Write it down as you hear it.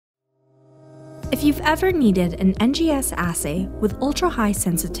If you've ever needed an NGS assay with ultra-high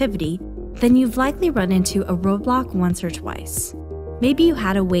sensitivity, then you've likely run into a roadblock once or twice. Maybe you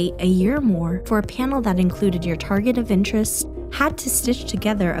had to wait a year or more for a panel that included your target of interest, had to stitch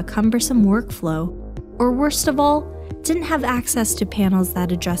together a cumbersome workflow, or worst of all, didn't have access to panels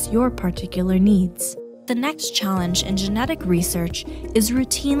that address your particular needs. The next challenge in genetic research is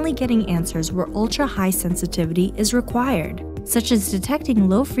routinely getting answers where ultra-high sensitivity is required, such as detecting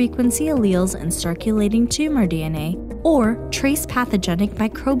low-frequency alleles in circulating tumor DNA or trace pathogenic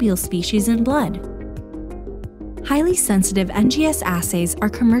microbial species in blood. Highly sensitive NGS assays are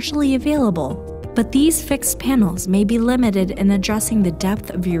commercially available, but these fixed panels may be limited in addressing the depth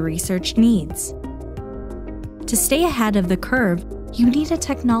of your research needs. To stay ahead of the curve, you need a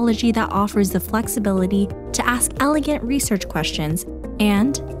technology that offers the flexibility to ask elegant research questions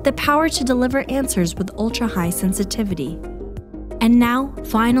and the power to deliver answers with ultra-high sensitivity. And now,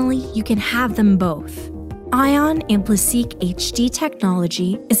 finally, you can have them both. Ion AmpliSeq HD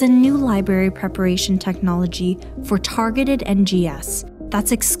technology is a new library preparation technology for targeted NGS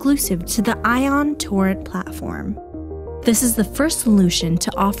that's exclusive to the Ion Torrent platform. This is the first solution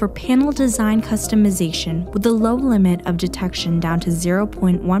to offer panel design customization with a low limit of detection down to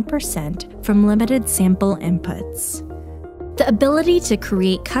 0.1% from limited sample inputs. The ability to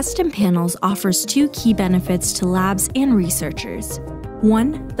create custom panels offers two key benefits to labs and researchers.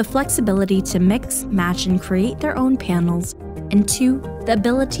 One, the flexibility to mix, match, and create their own panels, and two, the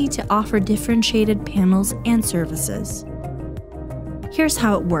ability to offer differentiated panels and services. Here's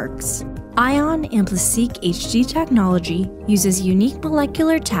how it works. Ion AmpliSeq HD technology uses unique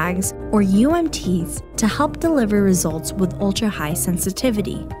molecular tags, or UMTs, to help deliver results with ultra-high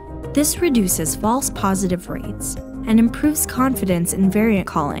sensitivity. This reduces false positive rates and improves confidence in variant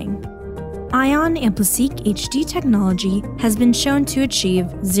calling. Ion AmpliSeq HD technology has been shown to achieve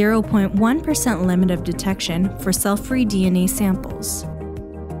 0.1% limit of detection for cell-free DNA samples.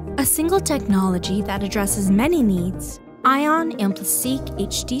 A single technology that addresses many needs, Ion AmpliSeq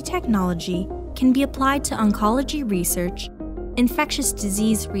HD technology can be applied to oncology research, infectious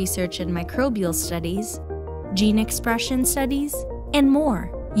disease research and microbial studies, gene expression studies, and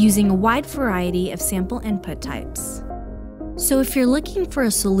more, using a wide variety of sample input types. So if you're looking for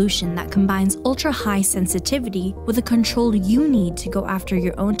a solution that combines ultra-high sensitivity with the control you need to go after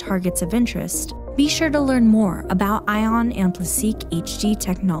your own targets of interest, be sure to learn more about Ion AmpliSeq HD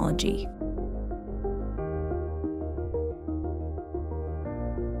technology.